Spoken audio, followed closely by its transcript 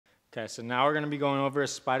Okay, so now we're gonna be going over a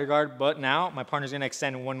spider guard, but now my partner's gonna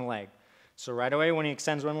extend one leg. So right away when he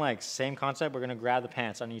extends one leg, same concept, we're gonna grab the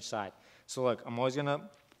pants on each side. So look, I'm always gonna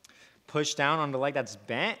push down on the leg that's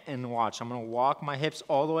bent, and watch, I'm gonna walk my hips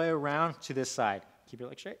all the way around to this side. Keep your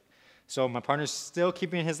leg straight. So my partner's still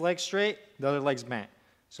keeping his leg straight, the other leg's bent.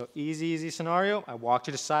 So easy scenario. I walk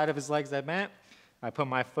to the side of his legs that bent. I put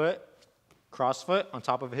my foot, cross foot, on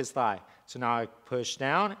top of his thigh. So now I push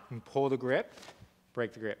down and pull the grip,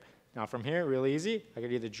 break the grip. Now from here, really easy. I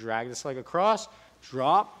could either drag this leg across,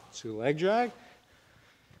 drop, so leg drag,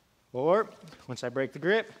 or once I break the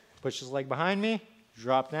grip, push this leg behind me,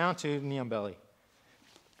 drop down to knee on belly.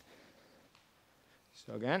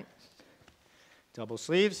 So again, double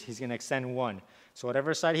sleeves, he's gonna extend one. So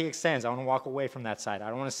whatever side he extends, I wanna walk away from that side. I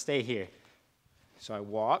don't wanna stay here. So I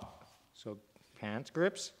walk, so pants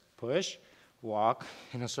grips, push, walk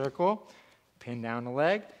in a circle, pin down the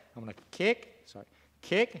leg. I'm gonna kick,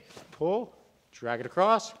 pull, drag it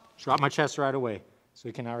across, drop my chest right away so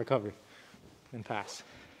he cannot recover and pass.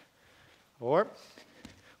 Or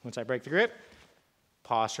once I break the grip,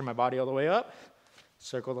 posture my body all the way up,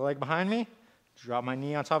 circle the leg behind me, drop my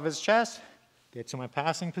knee on top of his chest, get to my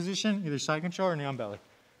passing position, either side control or knee on belly.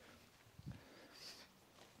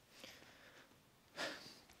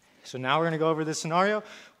 So now we're gonna go over this scenario.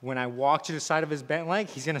 When I walk to the side of his bent leg,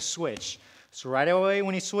 he's gonna switch. So right away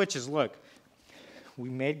when he switches, look, we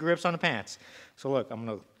made grips on the pants. So look, I'm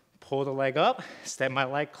gonna pull the leg up, step my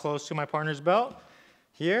leg close to my partner's belt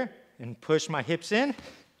here, and push my hips in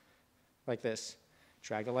like this.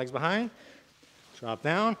 Drag the legs behind, drop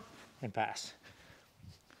down, and pass.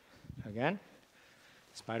 Again,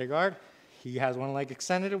 spider guard. He has one leg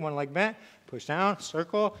extended, one leg bent, push down,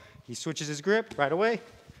 circle. He switches his grip right away,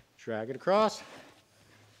 drag it across,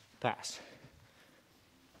 pass.